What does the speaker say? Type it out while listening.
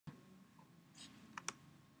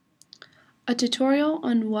A tutorial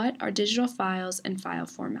on what are digital files and file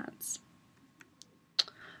formats.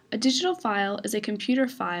 A digital file is a computer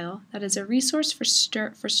file that is a resource for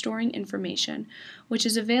storing information, which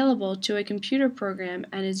is available to a computer program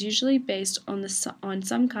and is usually based on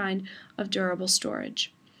some kind of durable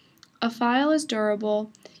storage. A file is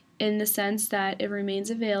durable in the sense that it remains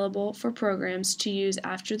available for programs to use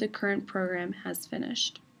after the current program has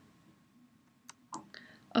finished.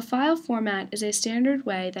 A file format is a standard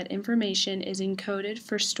way that information is encoded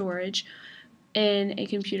for storage in a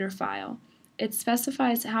computer file. It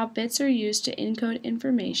specifies how bits are used to encode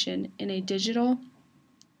information in a digital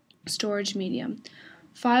storage medium.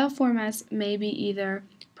 File formats may be either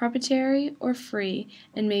proprietary or free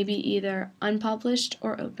and may be either unpublished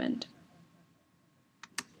or opened.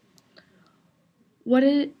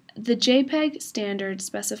 The JPEG standard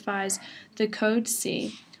specifies the code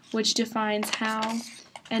C, which defines how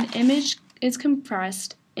an image is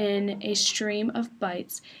compressed in a stream of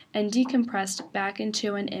bytes and decompressed back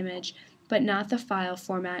into an image, but not the file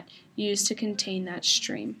format used to contain that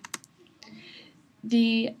stream.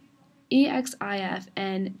 The EXIF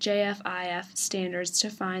and JFIF standards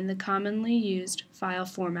define the commonly used file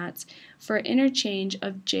formats for interchange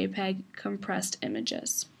of JPEG compressed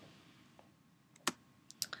images.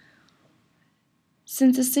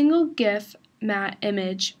 Since a single GIF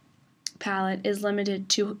image palette is limited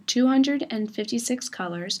to 256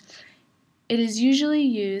 colors, it is usually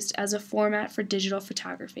used as a format for digital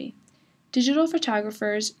photography. Digital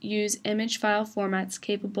photographers use image file formats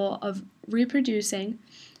capable of reproducing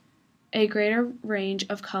a greater range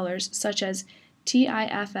of colors, such as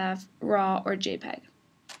TIFF, RAW, or JPEG.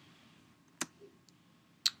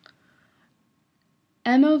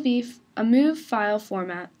 MOV, a MOV file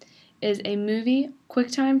format, is a movie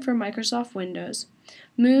QuickTime for Microsoft Windows.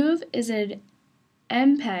 MOV is an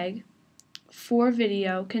MPEG 4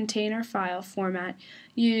 video container file format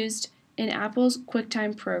used in Apple's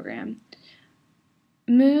QuickTime program.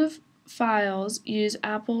 MOV files use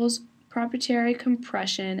Apple's proprietary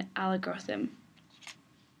compression algorithm.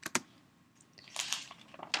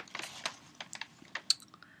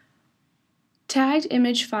 Tagged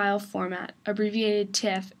image file format, abbreviated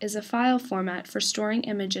TIFF, is a file format for storing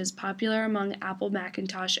images popular among Apple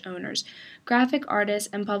Macintosh owners, graphic artists,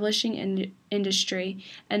 and publishing industry,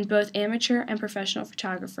 and both amateur and professional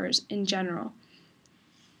photographers in general.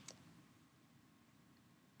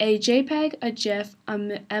 A JPEG, a GIF, a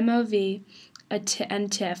MOV,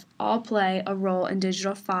 and TIFF all play a role in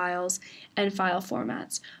digital files and file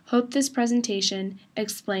formats. Hope this presentation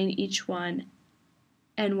explained each one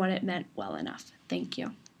and what it meant well enough. Thank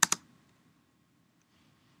you.